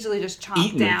could have easily just chomped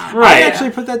Eaten. down. Right. I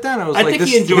actually put that down. I was I like, think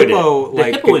this he enjoyed hippo, it. The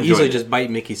like, hippo could enjoyed easily it. just bite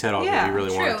Mickey's head off if Yeah, he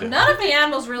really wanted True. to. None of the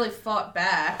animals really fought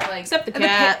back. Like Except the And the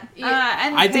cat.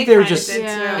 and the I think pig they were kinda just did,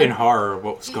 Yeah. too. in horror of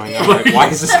what was going on. Like, why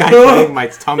is this guy biting my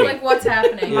tummy? like what's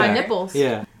happening? My Yeah. nipples.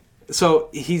 Yeah. So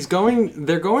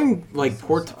they're going like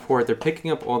port to port. They're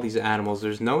picking up all these animals.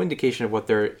 There's no indication of what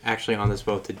they're actually on this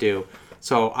boat to do.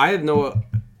 So I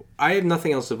have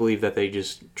nothing else to believe that they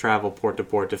just travel port to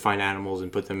port to find animals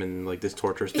and put them in like this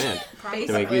torturous band to make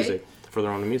Basically. music for their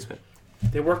own amusement.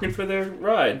 They're working for their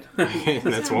ride.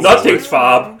 That's one Nothing's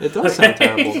fob. It does sound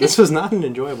terrible. This was not an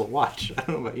enjoyable watch. I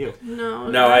don't know about you. No.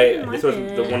 No, didn't this like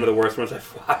was it. one of the worst ones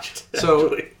I've watched. So-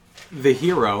 actually. The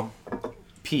hero,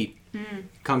 Pete,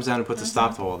 comes down and puts a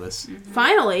stop to all this.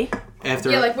 Finally, After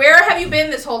Yeah, like where have you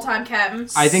been this whole time, Captain?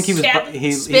 I think he was Captain.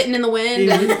 he spitting in the wind.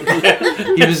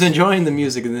 he was enjoying the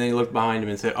music, and then he looked behind him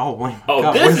and said, "Oh, wait, Oh,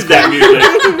 God, this is that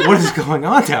music. what is going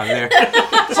on down there?"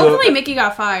 So, Hopefully, Mickey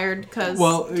got fired because.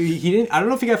 well, he didn't. I don't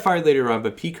know if he got fired later on,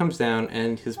 but Pete comes down,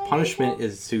 and his punishment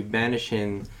is to banish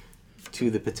him to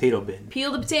the potato bin.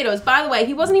 peel the potatoes. By the way,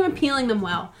 he wasn't even peeling them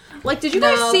well. Like, did you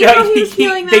No. guys see Yeah, how he was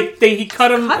peeling them? he cut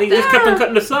them. Cut He just kept them. them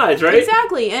cutting the sides, right?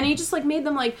 Exactly, and he just like made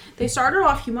them like they started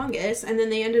off humongous, and then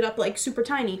they ended up like super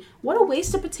tiny. What a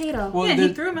waste of potato. Well, Yeah, there-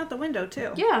 he threw him out the window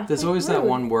too. Yeah, there's like, always that rude.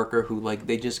 one worker who like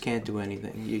they just can't do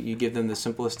anything. You give them the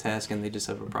simplest task, and they just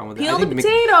have a problem with it. Peel the Mickey,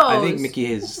 potatoes. I think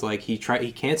Mickey is like he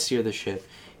can't steer the ship.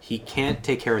 He can't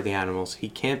take care of the animals. He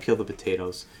can't peel the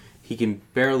potatoes. He can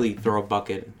barely throw a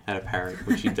bucket at a parrot,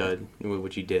 which he did.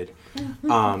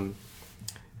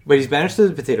 But he's banished to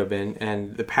the potato bin,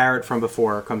 and the parrot from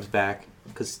before comes back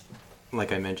because,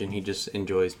 like I mentioned, he just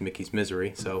enjoys Mickey's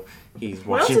misery. So he's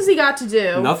What else watching has he got to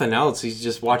do? nothing else. He's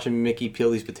just watching Mickey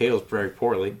peel these potatoes very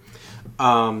poorly.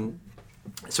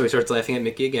 So he starts laughing at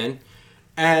Mickey again,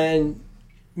 and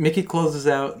Mickey closes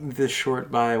out this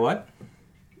short by what?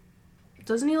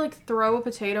 Doesn't he like throw a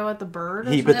potato at the bird?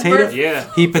 Or He something? potato.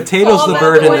 Yeah. He potatoes Falls the out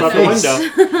bird the in the window. face,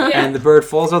 Yeah. and the bird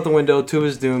falls out the window to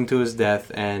his doom, to his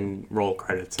death, and roll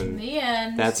credits, and The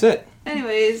end. that's it.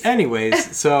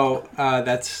 Anyways, So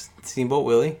that's Steamboat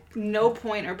Willie. no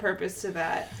point or purpose to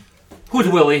that. Who's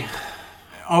Willie?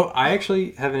 Oh, I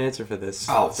actually have an answer for this.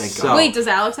 Oh, thank So, God. Wait, does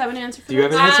Alex have an answer for Do you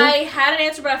have this? an answer? I had an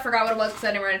answer, but I forgot what it was because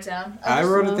I didn't write it down. I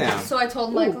wrote it down. So I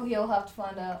told Michael he'll have to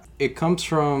find out. It comes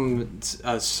from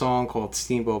a song called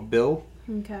Steamboat Bill.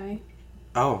 Okay.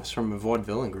 Oh, it's from a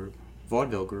vaudeville group.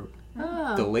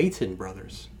 Oh. The Layton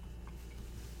Brothers.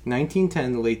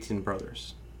 1910, the Layton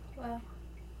Brothers. Wow.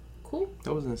 Cool.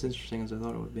 That wasn't as interesting as I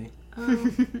thought it would be.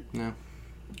 No.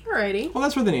 Alrighty. Well,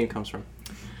 that's where the name comes from.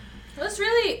 This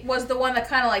really was the one that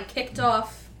kind of like kicked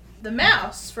off the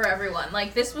mouse for everyone.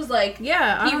 Like this was like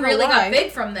Yeah, I he don't really know why. got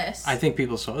big from this. I think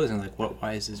people saw this and like,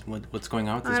 why is this? What's going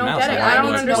on with this I don't mouse? get it. Like, I don't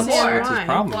what's- understand what's his why.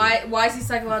 problem? Why is he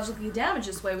psychologically damaged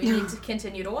this way? We need to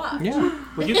continue to watch. Yeah.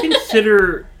 Would you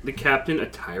consider the captain a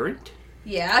tyrant?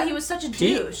 Yeah, he was such a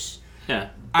Pete? douche. Yeah.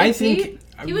 I Pete? think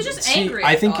He was just see, angry,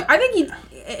 I I think thought. I think he,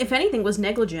 if anything, was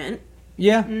negligent.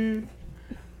 yeah.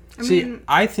 I See, mean,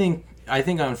 I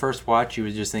think on first watch you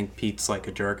would just think Pete's like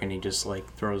a jerk and he just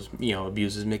like throws,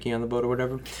 abuses Mickey on the boat or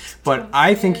whatever. But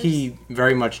I think he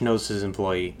very much knows his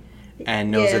employee and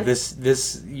knows Yeah. that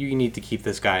this you need to keep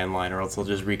this guy in line or else he'll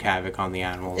just wreak havoc on the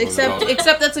animals.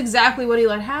 Except that's exactly what he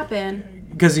let happen.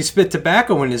 because he spit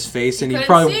tobacco in his face and he's couldn't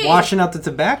probably see. washing out the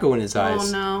tobacco in his eyes.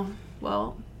 Oh no.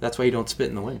 Well, That's why you don't spit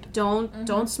in the wind.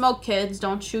 don't smoke, kids.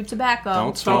 Don't shoot tobacco.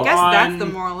 Don't so I smoke. guess that's the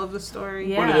on- moral of the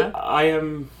story. Yeah. What is it?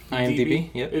 IMDb?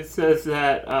 Yep. It says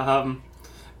that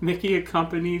Mickey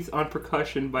accompanies on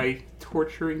percussion by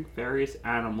torturing various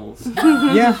animals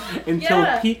Yeah. until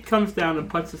Yeah. Pete comes down and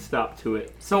puts a stop to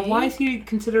it. So why is he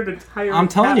considered a tyrant? I'm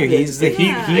telling you, captain he's the if he's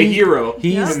Yeah. a hero.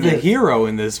 He's in the this? hero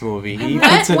in this movie. He When-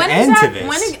 puts an when is end to that-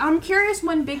 this. I'm curious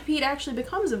when Big Pete actually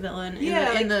becomes a villain in,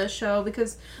 Yeah, in the show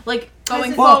because, like,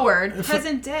 going Well, forward.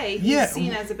 Present day, he's Yeah.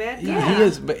 seen as a bad guy. Yeah, he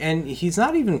is, and he's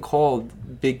not even called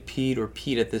Big Pete or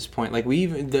Pete at this point. Like we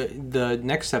even the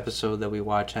next episode that we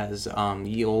watch has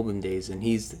Ye Olden Days, and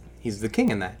he's the king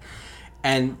in that.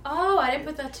 And Oh, I didn't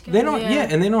put that together. they don't, Yeah.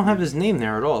 and they don't have his name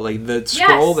there at all. Like the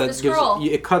scroll the that scroll.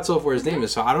 gives it cuts off where his name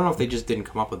is. So I don't know if they just didn't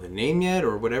come up with a name yet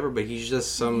or whatever. But he's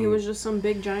just He was just some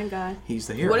big giant guy. he's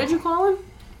the hero. What did you call him?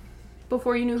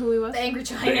 Before you knew who he was? The angry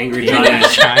giant. The angry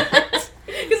giant.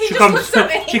 Because he She just looks so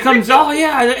angry. She comes. Oh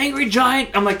yeah, the angry giant.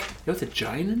 I'm like, there's a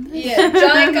giant in this. Yeah,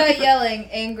 giant guy yelling,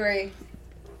 angry.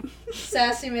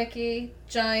 Sassy Mickey,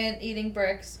 giant eating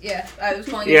bricks. Yeah, I was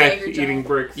calling it Yeah, angry eating giant.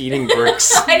 bricks. Eating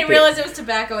bricks. I didn't realize it was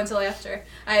tobacco until after.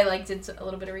 I did a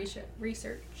little bit of research.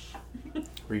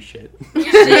 Reshit.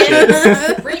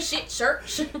 Reshit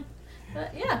search.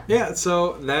 But yeah. Yeah,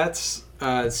 so that's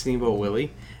Steamboat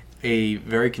Willie, a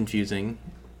very confusing,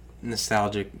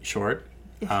 nostalgic short.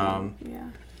 Yeah.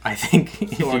 I think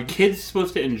if So are you, kids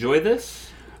supposed to enjoy this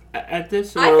at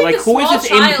this, I or think like a who is small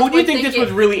this aimed? child Who do you would think think this was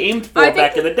it- really aimed for I think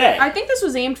back in the day? I think this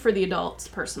was aimed for the adults,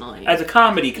 personally. As a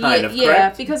comedy, kind of, yeah,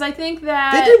 correct? because I think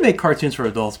that they did make cartoons for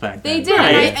adults back then. They did.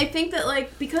 Right. And I think that,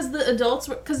 like, because the adults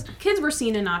were... Because kids were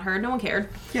seen and not heard. No one cared.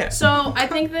 Yeah. So I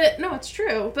think that... No, it's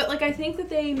true. But, like, I think that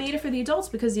they made it for the adults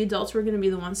because the adults were going to be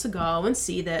the ones to go and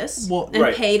see this. Well, and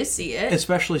right. pay to see it.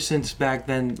 Especially since back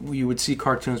then you would see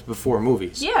cartoons before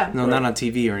movies. Yeah. No, not on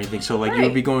TV or anything. So like you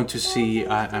would be going to see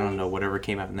I don't know whatever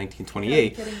came out in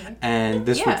 1928, and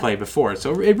this would Yeah. play before.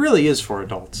 So it really is for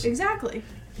adults. Exactly.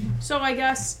 So I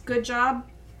guess, good job,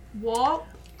 Walt.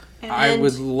 I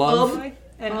would love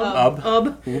And Ub,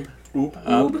 Ub. Oop. Ubi,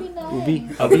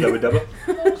 Ubby dubba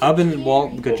dubba. Ub and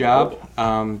Walt. Good job.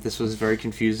 This was very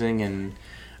confusing, and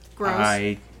Gross.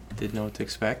 I didn't know what to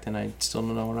expect, and I still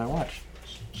don't know what I watched.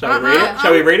 Shall we rate it?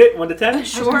 Shall we rate it 1 to 10?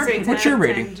 Sure. What's your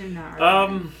rating?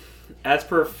 As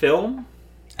per film,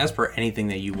 As per anything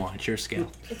that you want, it's your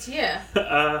scale. It's yeah.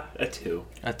 a 2.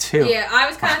 A 2. Yeah, I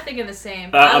was kind of thinking the same.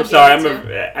 I'm sorry.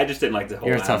 I just didn't like the whole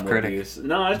You're a tough animal critic. abuse.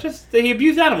 No, it's just he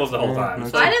abused animals the whole time.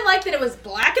 that's So- I didn't like that it was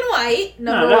black and white.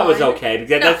 Number no, that was one. okay.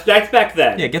 Because that's back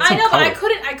then. Yeah, get I some know, color. but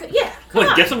I couldn't. Yeah. Come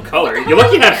Look, on. get some color. What the You're hell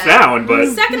lucky is to have that? sound, but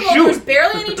Second of all, there's shoot.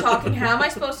 barely any talking. How am I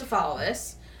supposed to follow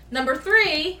this? Number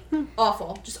 3,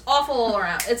 awful. Just awful all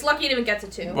around. It's lucky you didn't even get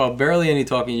to 2. Well, barely any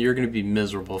talking. You're going to be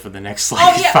miserable for the next like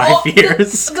oh yeah, 5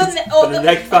 years. For the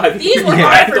next 5 these years. were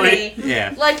hard for me. Exactly.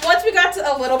 Yeah. Like once we got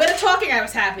to a little bit of talking, I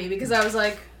was happy because I was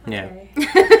like, Yeah.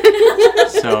 okay.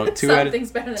 So 2 out of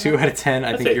Something's better than 2 out of 10. I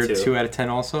I'd think say you're 2. 2 out of 10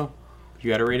 also.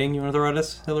 You got a rating you want to throw at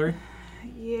us, Hillary?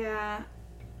 Yeah.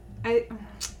 I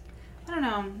don't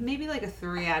know. Maybe like a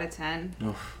 3 out of 10.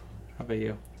 Oof. How about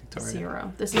you, Victoria?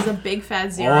 0. This is a big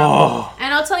fat 0. Oh.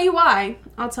 And I'll tell you why.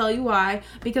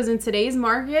 Because in today's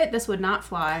market, this would not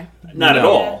fly. Not at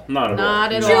No. all. Not at all.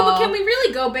 Not at True, all. but can we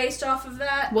really go based off of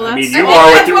that? Well, I that's... mean, you I are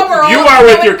think with that's what we're your, all you are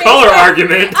with going your based color on.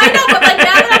 argument. I know, but like now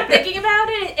that I'm thinking about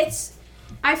it, it's.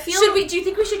 I feel... Do you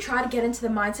think we should try to get into the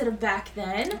mindset of back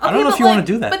then? I don't know if you want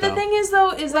to do that, But the though. thing is, though,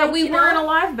 is that Like, we you know- weren't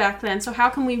alive back then, so how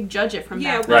can we judge it from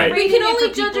Yeah, back Right. then? We Making can it only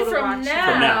for judge it people to from watch.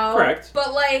 now. From now, correct.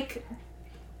 But like,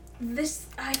 this,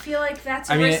 I feel like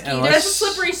that's I mean, risky. unless- There's a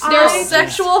slippery slope. There's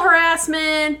sexual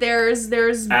harassment. There's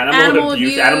Animal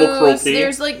abuse, animal cruelty.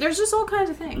 There's just all kinds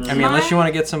of things. I mean, unless you want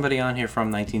to get somebody on here from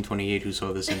 1928 who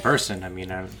saw this in person. I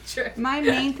mean, Sure. My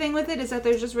main thing with it is that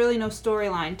there's just really no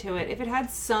storyline to it. If it had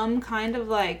some kind of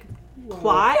like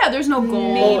plot, Yeah, there's no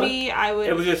goal. maybe I would.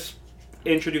 It was just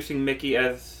introducing Mickey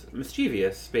as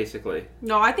mischievous, basically.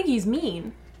 No, I think he's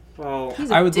mean. Well, He's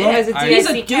a I would dick. love. As a I- He's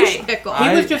a DSCK. douche pickle. he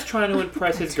I- was just trying to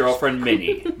impress his girlfriend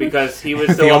Minnie because he was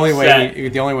so the only upset. way.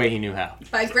 The only way he knew how.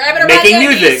 By grabbing her by Making the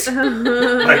music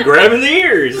by grabbing the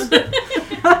ears.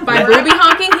 By booby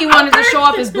honking, he wanted to show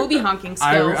off his booby honking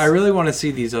skills. I really want to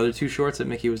see these other 2 shorts that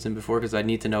Mickey was in before because I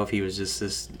need to know if he was just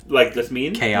this Like this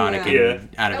mean? chaotic Yeah. and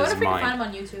out I of wonder his if we can find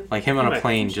mind. him on YouTube. Like him on a Right.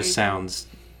 plane just sounds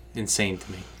insane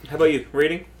to me. How about you?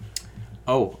 Rating?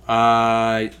 Oh,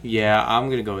 yeah, I'm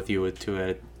gonna go with you with 2 out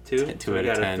of 2? 2 So we out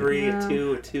of got 10. a 3, a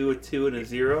 2, a 2, a 2, and a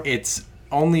 0. It's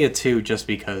only a 2 just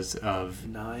because of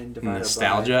 9 divided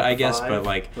nostalgia, by I guess, 5. but,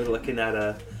 like- we're looking at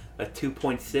a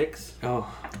 2.6, oh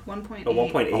 1.8. a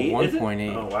 1.8. A is it?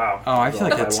 1.8. Oh wow. oh I feel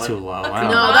like By that's one. too low. I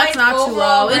don't no, know. that's not too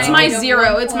low. It's my Ranking of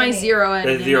 0. It's my 1.8. 0. The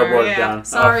ending 0 there. brought it Yeah. down.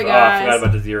 Sorry, I guys. forgot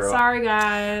about the 0. Sorry,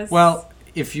 guys. Well,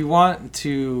 if you want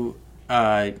to,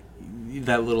 that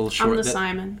little short. I'm the that-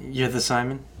 Simon. You're the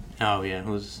Simon? Oh, yeah.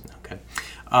 Who's okay.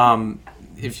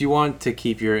 If you want to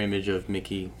keep your image of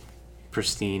Mickey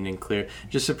pristine and clear,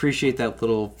 just appreciate that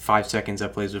little 5 seconds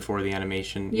that plays before the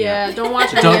animation. you Yeah, know. don't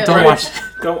watch Don't Right. watch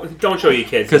Don't show your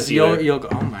kids. because this either. you'll go.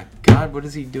 Oh my God! What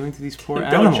is he doing to these poor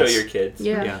Don't animals? show your kids.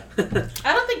 Yeah. Yeah.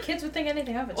 I don't think kids would think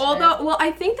anything of it. today. Although, well,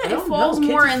 I think that I it don't falls know.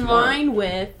 Kids more are in smart. line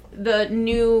with the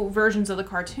new versions of the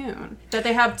cartoon that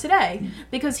they have today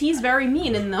because he's very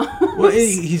mean in those. Well,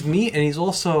 he's mean and he's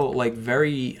also like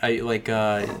very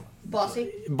bossy.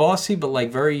 bossy, but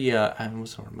like very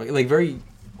what's the word? Like very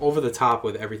over the top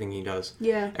with everything he does.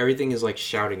 Yeah. Everything is like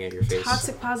shouting at your face.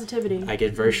 Toxic positivity. I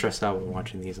get very stressed out when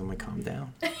watching these. I'm like, calm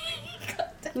down.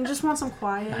 You just want some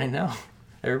quiet. I know.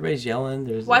 Everybody's yelling.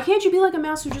 There's Why can't you be like a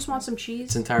mouse who just wants some It's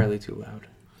cheese? entirely too loud.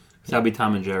 So that'll be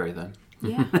Tom and Jerry then.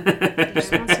 Yeah,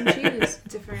 just want some cheese.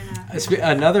 Different.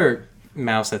 Another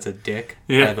mouse that's a dick,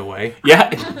 Yeah. by the way. Yeah.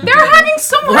 They're having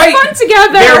so much Right. fun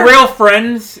together. They're real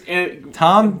friends,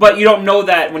 Tom but you don't know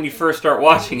that when you first start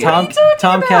watching it. Tom you talking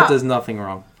Tomcat about? does nothing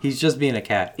wrong. He's just being a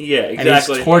cat. Yeah, And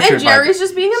exactly. he's tortured And Jerry's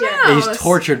just being a by mouse. he's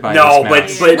tortured by No, this but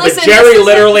mouse. but Listen, Jerry this isn't-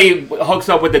 literally hooks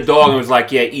up with the dog and was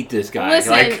like, "Yeah, eat this guy."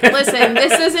 Listen, Like, listen.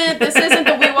 This isn't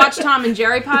the We Watch Tom and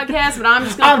Jerry podcast, but I'm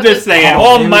just gonna. I'm put just this- saying, Oh,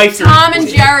 all maybe- mice are Tom and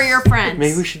Jerry are friends.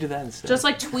 Maybe we should do that instead. Just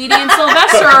like Tweety and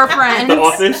Sylvester are friends. The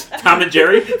Office, Tom and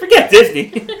Jerry. Forget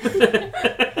Disney.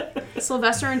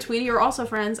 Sylvester and Tweety are also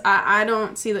friends. I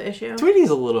don't see the issue. Tweety's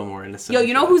a little more innocent. Yo,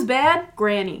 you know who's bad?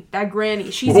 Granny. That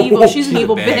Granny. She's evil. She's an She's a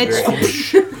evil bad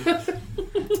bitch.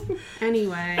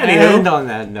 Anyway. And on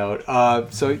that note,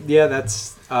 so yeah,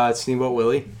 that's Steamboat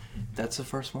Willie. That's the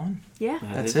first one. Yeah.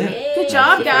 That's it. Good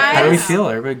job, guys. How do we feel?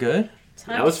 Everybody good?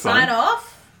 Time That was to fun. sign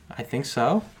off. I think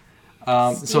so.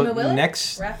 So Steamboat Willie?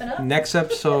 next Wrapping up. next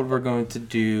episode we're going to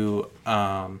do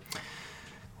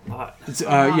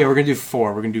we're gonna do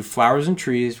 4. We're gonna do Flowers and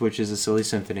Trees, which is a silly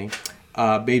symphony.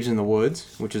 Babes in the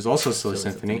Woods, which is also a silly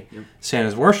symphony. Yep.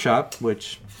 Santa's Workshop,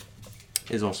 which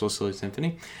is also a silly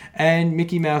symphony, and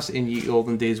Mickey Mouse in Ye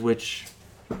Olden Days, which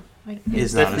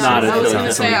is not That's a not silly a I was silly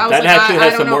gonna symphony. say, I was That like, actually I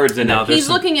has don't some know. words in No, it. there's He's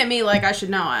looking at me like I should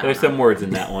know. I There's don't know. some words in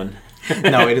that one.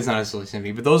 No, it is not a silly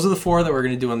symphony. But those are the 4 that we're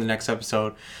going to do on the next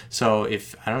episode. So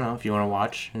if you want to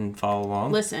watch and follow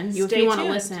along, Listen, if Stay you want to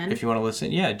tuned. listen. if you want to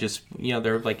listen, yeah, just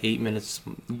they're like 8 minutes.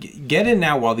 Get in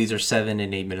now while these are 7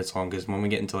 and 8 minutes long. Because when we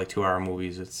get into like 2-hour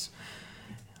movies, it's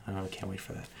I can't wait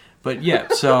for that. But yeah,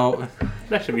 so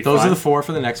That should be those fun. are the 4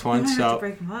 for the next I one. might have to So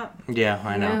break them up. yeah,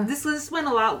 I know. Yeah. This went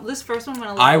a lot. This first one went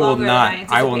a lot I will longer not. than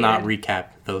I will not anticipated. recap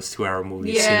those 2-hour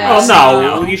movies. Yeah. Oh seamlessly.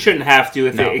 no, you shouldn't have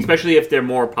to. No. Especially if they're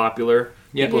more popular,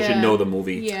 Yeah. people should Yeah. know the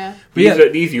movie. Yeah.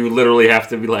 These you literally have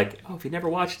to be like, oh, if you never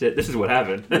watched it, this is what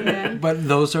happened. Yeah. But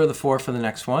those are the 4 for the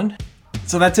next one.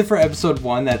 So that's it for episode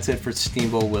 1. That's it for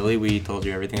Steamboat Willie. We told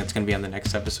you everything that's going to be on the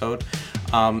next episode.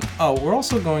 We're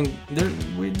also going there.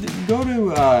 We go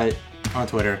to on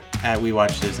Twitter at We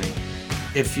Watch Disney.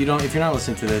 If you're not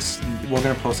listening to this, we're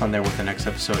going to post on there what the next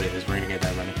episode is. We're going to get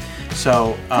that ready.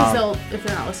 So If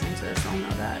they're not listening to this, they'll know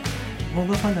that. well,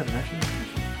 they'll find out eventually.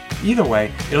 Either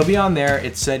way, it'll be on there.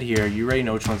 It's said here. You already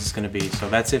know which ones it's going to be. So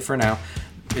that's it for now.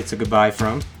 It's a goodbye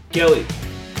from Kelly.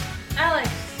 Alex.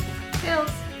 Hills.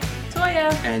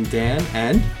 Toya. and Dan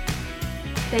and.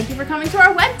 Thank you for coming to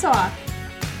our web talk.